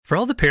For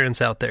all the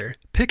parents out there,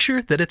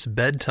 picture that it's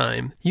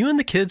bedtime. You and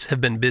the kids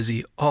have been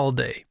busy all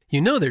day.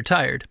 You know they're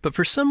tired, but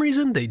for some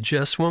reason they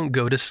just won't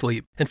go to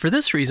sleep. And for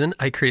this reason,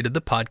 I created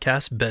the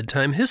podcast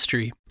Bedtime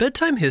History.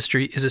 Bedtime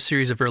History is a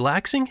series of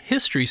relaxing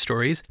history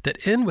stories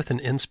that end with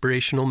an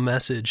inspirational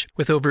message.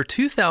 With over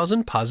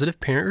 2,000 positive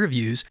parent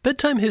reviews,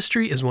 Bedtime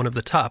History is one of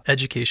the top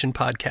education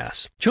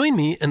podcasts. Join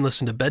me and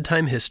listen to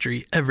Bedtime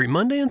History every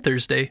Monday and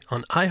Thursday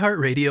on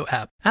iHeartRadio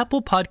app,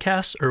 Apple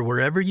Podcasts, or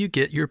wherever you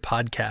get your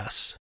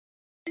podcasts.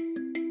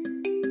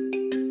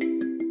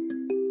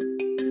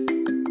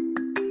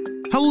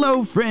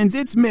 Hello friends,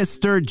 it's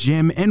Mr.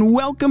 Jim and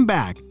welcome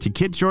back to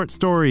Kid Short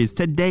Stories.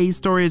 Today's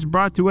story is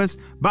brought to us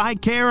by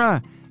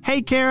Cara.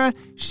 Hey Cara,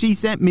 she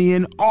sent me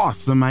an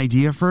awesome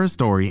idea for a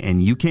story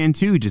and you can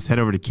too. Just head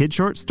over to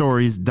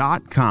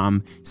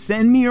kidshortstories.com,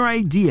 send me your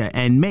idea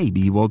and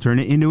maybe we'll turn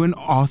it into an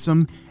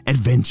awesome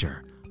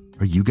adventure.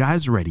 Are you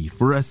guys ready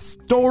for a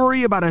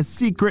story about a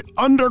secret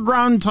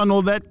underground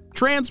tunnel that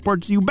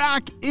transports you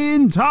back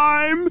in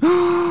time?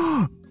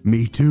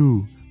 Me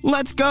too.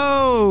 Let's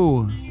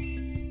go!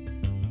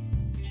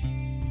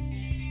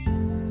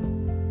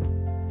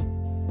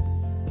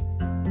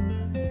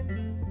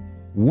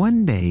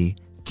 One day,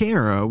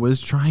 Cara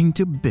was trying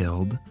to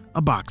build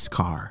a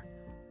boxcar.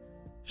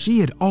 She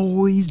had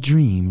always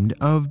dreamed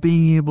of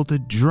being able to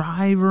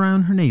drive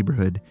around her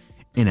neighborhood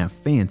in a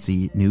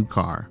fancy new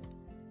car.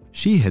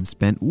 She had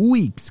spent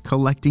weeks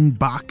collecting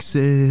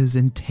boxes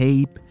and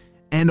tape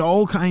and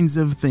all kinds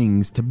of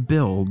things to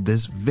build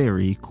this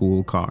very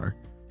cool car.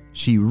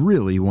 She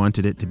really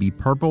wanted it to be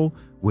purple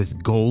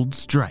with gold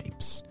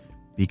stripes,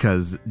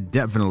 because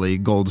definitely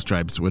gold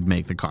stripes would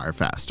make the car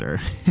faster.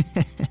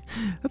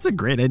 That's a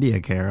great idea,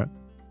 Cara.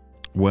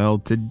 Well,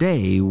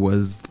 today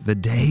was the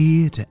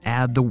day to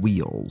add the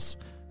wheels.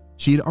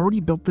 She had already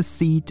built the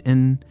seat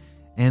and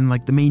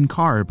like the main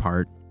car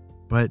part,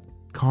 but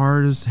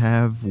cars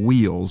have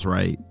wheels,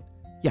 right?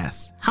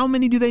 Yes. How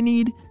many do they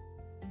need?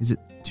 Is it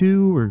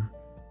 2 or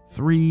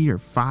 3 or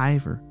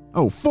 5 or...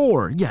 Oh,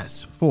 4.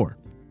 Yes, 4.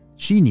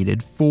 She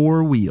needed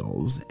 4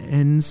 wheels,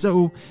 and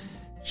so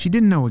she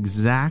didn't know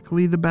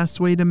exactly the best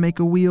way to make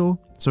a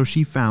wheel, so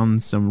she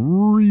found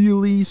some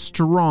really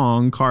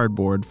strong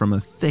cardboard from a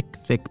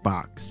thick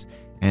box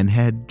and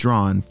had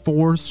drawn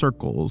 4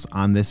 circles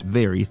on this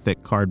very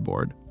thick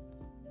cardboard.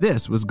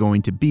 This was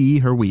going to be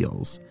her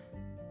wheels.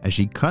 As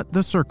she cut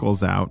the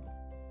circles out,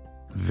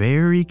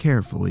 very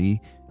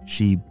carefully,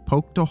 she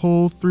poked a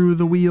hole through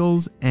the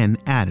wheels and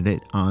added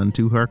it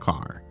onto her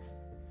car.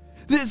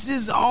 This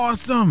is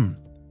awesome!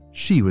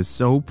 She was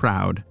so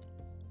proud.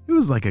 It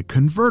was like a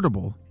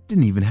convertible. It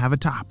didn't even have a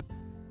top.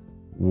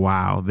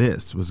 Wow,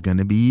 this was going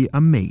to be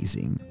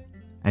amazing.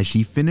 As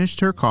she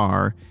finished her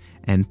car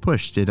and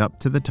pushed it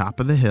up to the top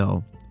of the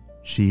hill,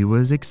 she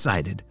was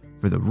excited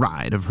for the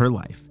ride of her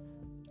life.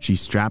 She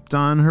strapped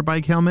on her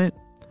bike helmet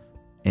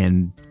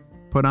and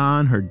put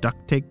on her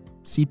duct tape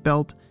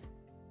seatbelt.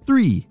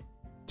 3,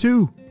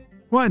 2,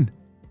 1.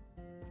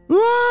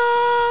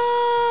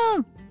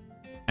 Whoa!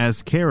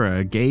 As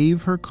Cara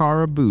gave her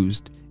car a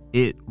boost,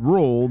 it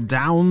rolled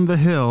down the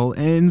hill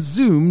and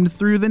zoomed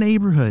through the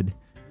neighborhood.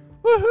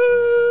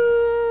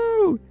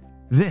 Woohoo!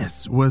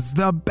 This was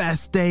the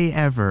best day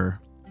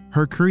ever.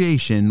 Her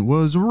creation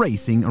was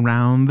racing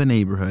around the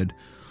neighborhood.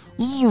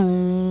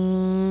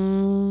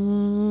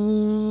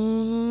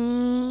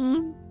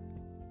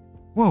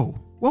 Whoa,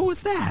 what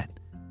was that?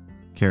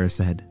 Cara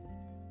said.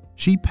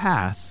 She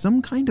passed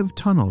some kind of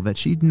tunnel that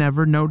she'd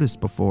never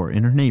noticed before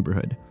in her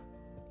neighborhood.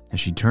 As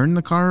she turned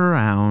the car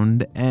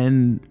around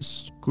and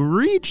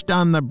screeched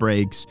on the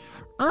brakes,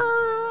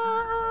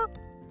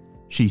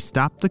 she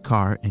stopped the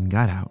car and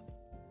got out.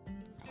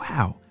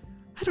 Wow,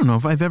 I don't know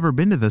if I've ever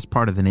been to this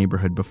part of the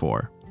neighborhood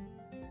before.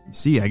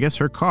 See, I guess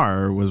her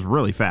car was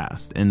really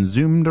fast and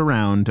zoomed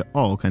around to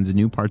all kinds of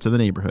new parts of the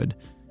neighborhood.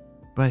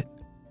 But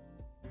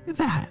look at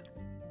that.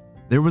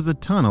 There was a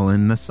tunnel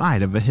in the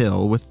side of a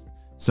hill with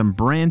some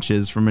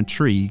branches from a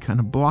tree kind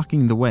of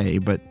blocking the way,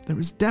 but there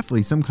was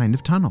definitely some kind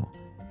of tunnel.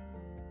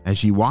 As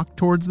she walked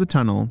towards the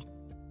tunnel,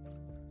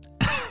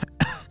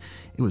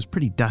 it was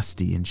pretty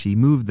dusty, and she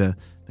moved the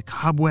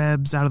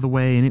cobwebs out of the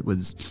way, and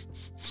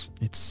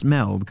it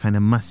smelled kind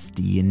of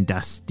musty and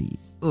dusty.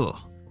 Ugh,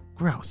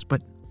 gross.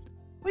 But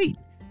wait,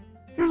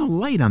 there's a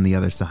light on the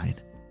other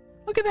side.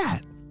 Look at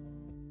that.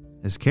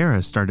 As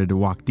Cara started to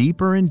walk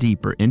deeper and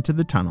deeper into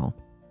the tunnel,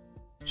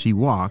 she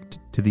walked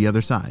to the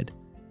other side.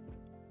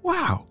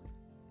 Wow,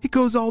 it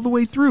goes all the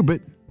way through,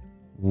 but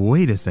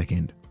wait a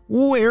second.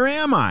 Where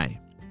am I?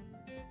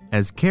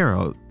 As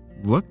Cara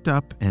looked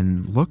up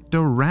and looked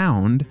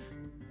around,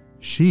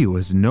 she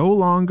was no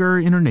longer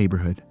in her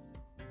neighborhood.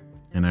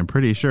 And I'm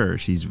pretty sure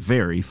she's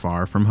very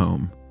far from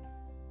home.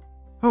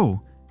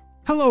 Oh,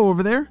 hello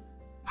over there.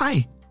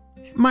 Hi,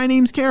 my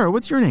name's Cara.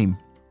 What's your name?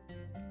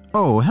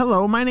 Oh,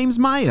 hello, my name's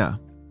Maya.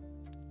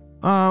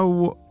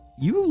 You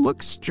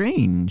look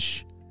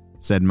strange,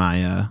 said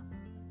Maya.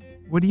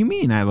 What do you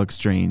mean I look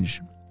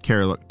strange?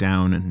 Cara looked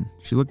down and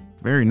she looked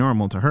very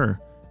normal to her.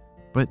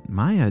 But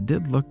Maya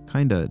did look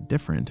kinda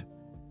different.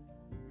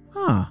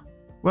 Huh,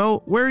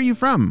 Well, where are you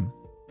from?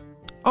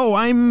 Oh,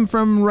 I'm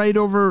from right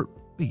over...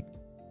 Wait,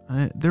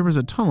 there was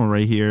a tunnel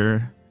right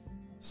here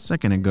a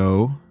second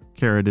ago.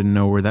 Cara didn't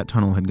know where that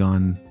tunnel had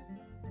gone.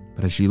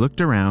 But as she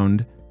looked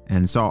around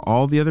and saw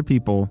all the other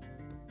people,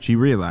 she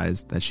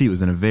realized that she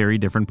was in a very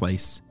different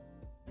place.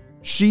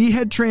 She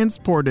had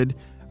transported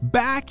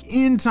back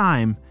in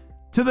time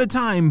to the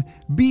time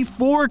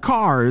before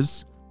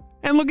cars.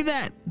 And look at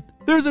that.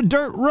 There's a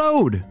dirt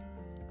road.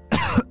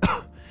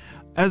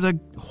 As a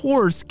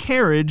horse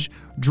carriage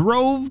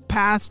drove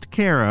past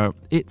Cara,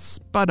 it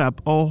spud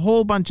up a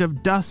whole bunch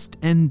of dust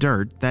and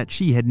dirt that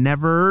she had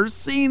never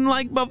seen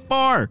like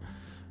before.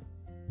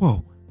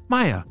 Whoa,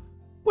 Maya,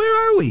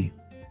 where are we?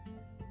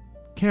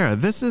 Cara,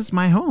 this is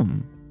my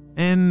home.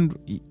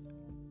 And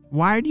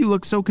why do you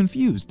look so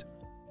confused?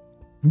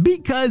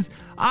 Because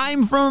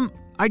I'm from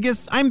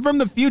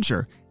the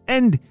future.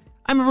 And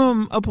I'm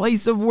from a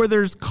place of where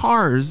there's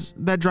cars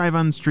that drive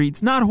on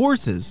streets, not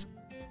horses.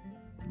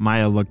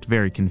 Maya looked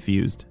very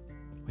confused.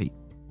 Wait,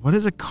 what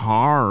is a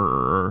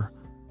car?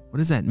 What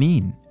does that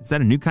mean? Is that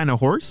a new kind of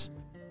horse?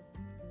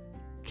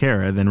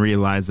 Cara then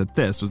realized that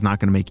this was not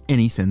going to make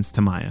any sense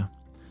to Maya.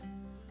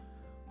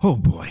 Oh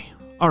boy.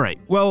 All right,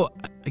 well,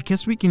 I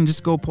guess we can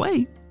just go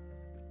play.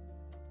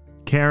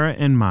 Cara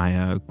and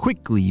Maya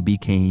quickly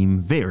became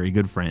very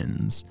good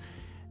friends.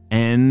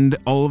 And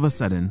all of a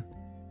sudden,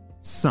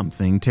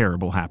 something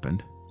terrible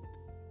happened.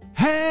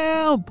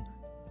 Help!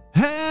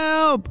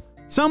 Help!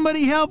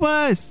 Somebody help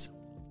us!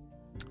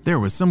 There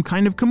was some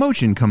kind of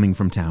commotion coming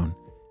from town.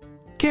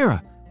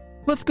 Cara,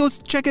 let's go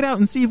check it out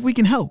and see if we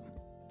can help,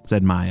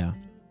 said Maya.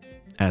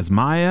 As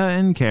Maya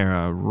and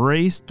Cara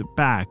raced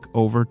back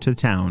over to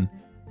town,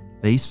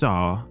 they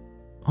saw,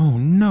 oh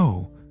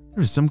no,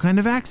 there was some kind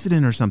of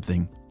accident or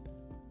something.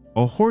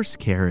 A horse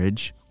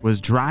carriage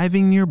was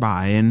driving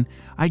nearby and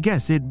I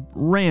guess it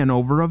ran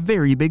over a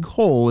very big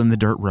hole in the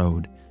dirt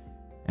road.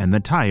 And the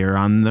tire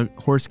on the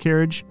horse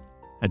carriage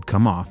had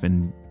come off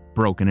and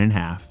broken in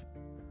half.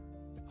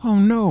 Oh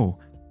no,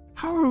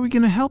 how are we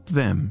going to help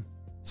them?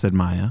 Said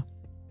Maya.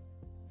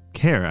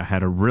 Cara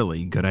had a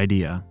really good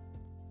idea.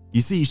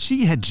 You see,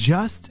 she had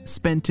just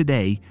spent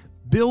today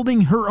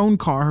building her own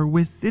car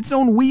with its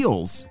own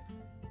wheels.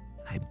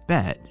 I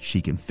bet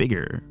she can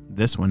figure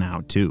this one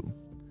out too.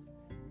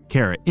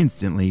 Cara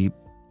instantly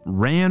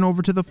ran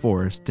over to the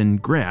forest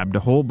and grabbed a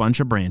whole bunch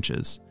of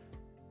branches.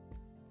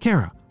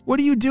 Cara, what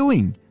are you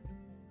doing?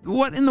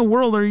 What in the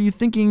world are you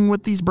thinking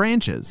with these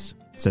branches?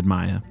 Said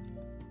Maya.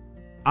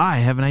 I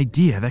have an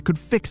idea that could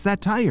fix that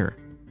tire.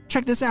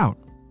 Check this out.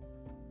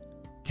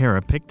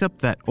 Cara picked up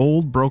that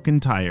old broken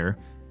tire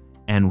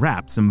and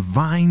wrapped some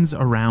vines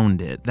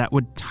around it that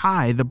would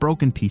tie the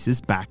broken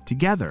pieces back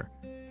together.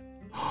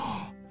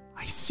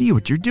 I see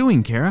what you're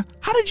doing, Cara.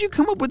 How did you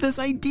come up with this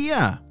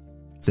idea?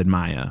 Said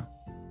Maya.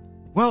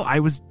 Well, I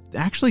was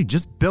actually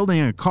just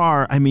building a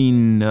car.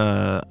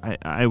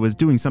 I was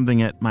doing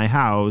something at my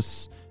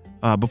house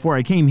before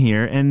I came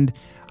here, and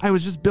I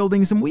was just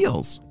building some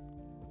wheels.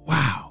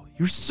 Wow,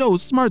 you're so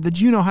smart that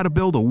you know how to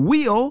build a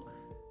wheel,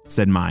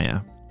 said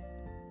Maya.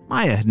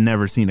 Maya had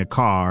never seen a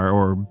car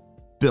or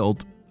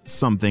built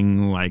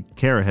something like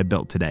Cara had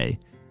built today,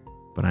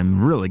 but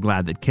I'm really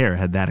glad that Cara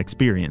had that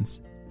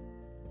experience.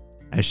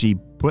 As she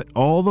put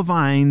all the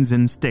vines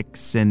and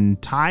sticks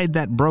and tied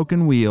that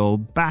broken wheel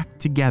back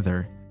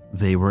together,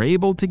 they were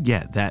able to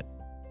get that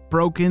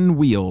broken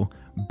wheel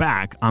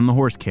back on the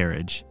horse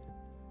carriage.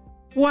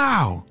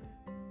 Wow!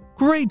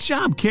 Great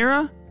job,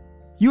 Cara!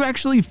 You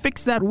actually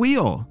fixed that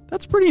wheel.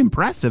 That's pretty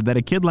impressive that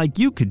a kid like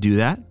you could do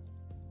that,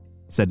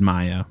 said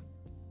Maya.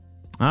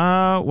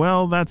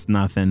 Well, that's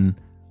nothing.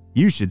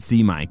 You should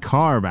see my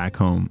car back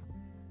home.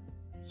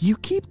 You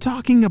keep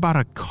talking about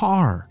a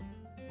car,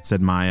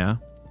 said Maya.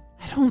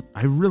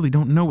 I really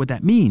don't know what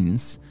that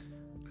means.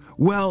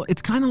 Well,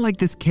 it's kind of like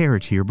this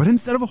carriage here, but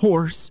instead of a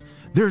horse,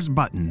 there's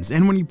buttons.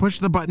 And when you push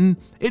the button,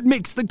 it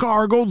makes the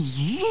car go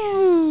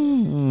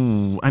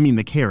zoom.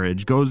 The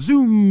carriage goes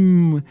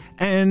zoom.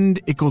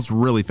 And it goes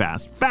really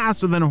fast.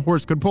 Faster than a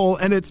horse could pull.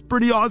 And it's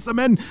pretty awesome.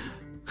 And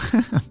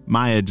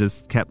Maya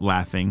just kept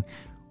laughing.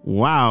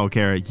 Wow,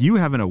 Cara, you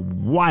have a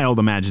wild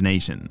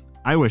imagination.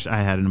 I wish I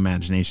had an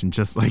imagination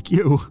just like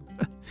you.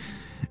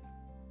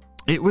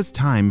 It was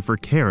time for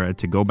Cara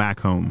to go back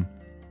home.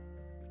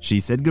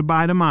 She said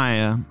goodbye to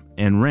Maya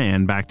and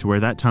ran back to where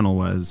that tunnel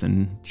was,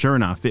 and sure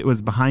enough, it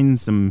was behind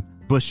some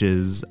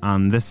bushes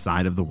on this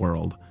side of the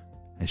world.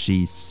 As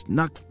she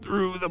snuck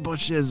through the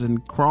bushes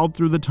and crawled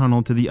through the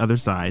tunnel to the other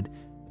side,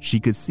 she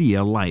could see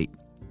a light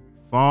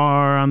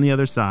far on the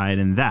other side,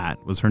 and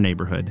that was her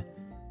neighborhood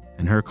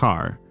and her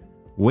car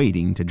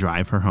waiting to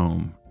drive her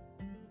home.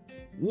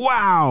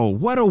 Wow,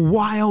 what a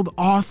wild,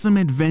 awesome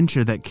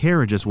adventure that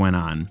Cara just went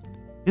on.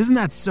 Isn't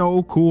that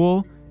so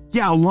cool?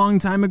 Yeah, a long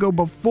time ago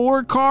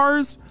before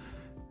cars,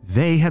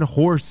 they had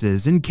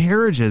horses and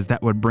carriages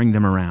that would bring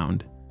them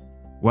around.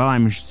 Well,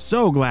 I'm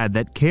so glad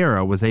that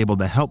Cara was able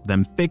to help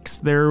them fix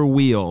their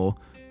wheel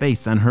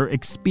based on her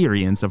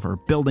experience of her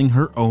building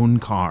her own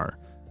car.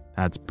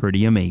 That's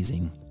pretty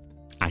amazing.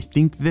 I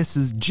think this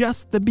is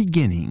just the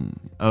beginning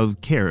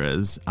of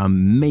Cara's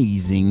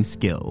amazing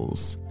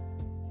skills.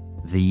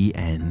 The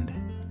end.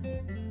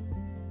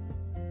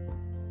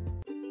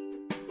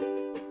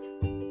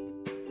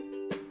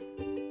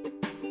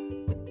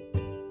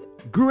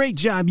 Great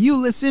job. You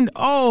listened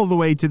all the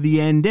way to the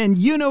end, and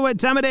you know what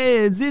time it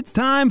is. It's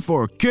time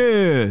for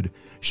Kid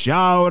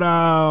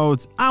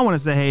Shoutouts. I want to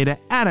say hey to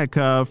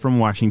Attica from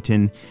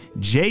Washington,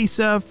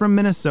 Jasa from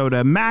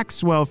Minnesota,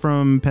 Maxwell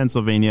from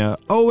Pennsylvania,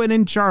 Owen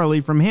and Charlie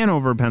from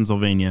Hanover,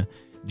 Pennsylvania,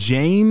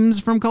 James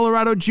from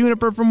Colorado,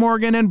 Juniper from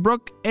Oregon, and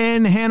Brooke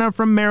and Hannah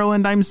from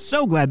Maryland. I'm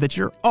so glad that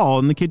you're all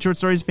in the Kid Short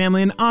Stories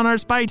family, and on our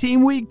spy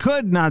team, we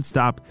could not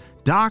stop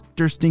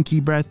Dr. Stinky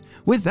Breath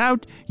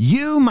without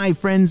you, my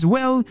friends.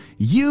 Well,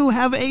 you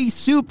have a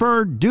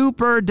super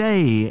duper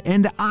day,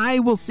 and I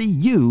will see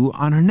you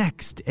on our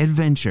next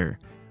adventure.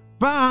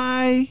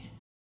 Bye!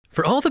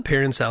 For all the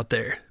parents out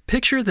there,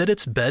 picture that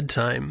it's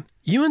bedtime.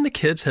 You and the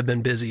kids have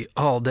been busy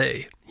all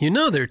day. You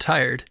know they're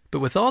tired, but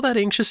with all that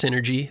anxious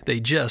energy, they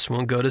just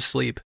won't go to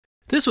sleep.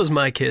 This was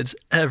my kids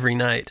every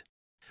night.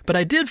 But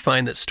I did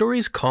find that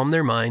stories calmed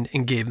their mind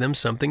and gave them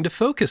something to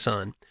focus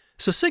on.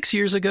 So 6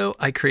 years ago,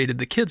 I created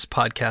the kids'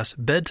 podcast,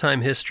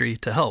 Bedtime History,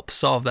 to help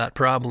solve that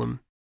problem.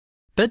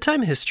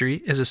 Bedtime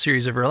History is a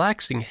series of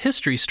relaxing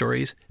history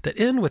stories that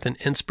end with an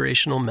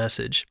inspirational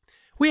message.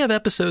 We have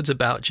episodes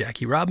about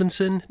Jackie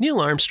Robinson,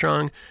 Neil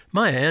Armstrong,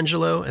 Maya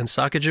Angelou, and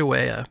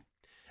Sacagawea.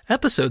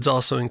 Episodes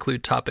also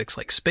include topics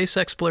like space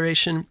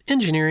exploration,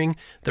 engineering,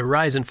 the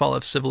rise and fall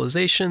of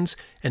civilizations,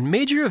 and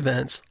major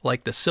events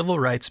like the Civil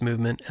Rights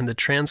Movement and the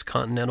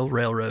Transcontinental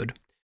Railroad.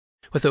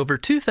 With over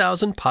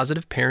 2,000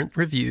 positive parent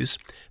reviews,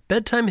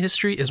 Bedtime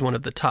History is one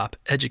of the top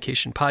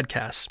education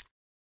podcasts.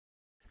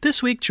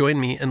 This week, join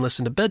me and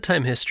listen to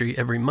Bedtime History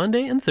every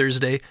Monday and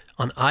Thursday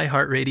on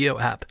iHeartRadio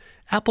app,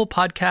 Apple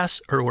Podcasts,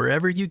 or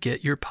wherever you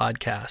get your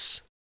podcasts.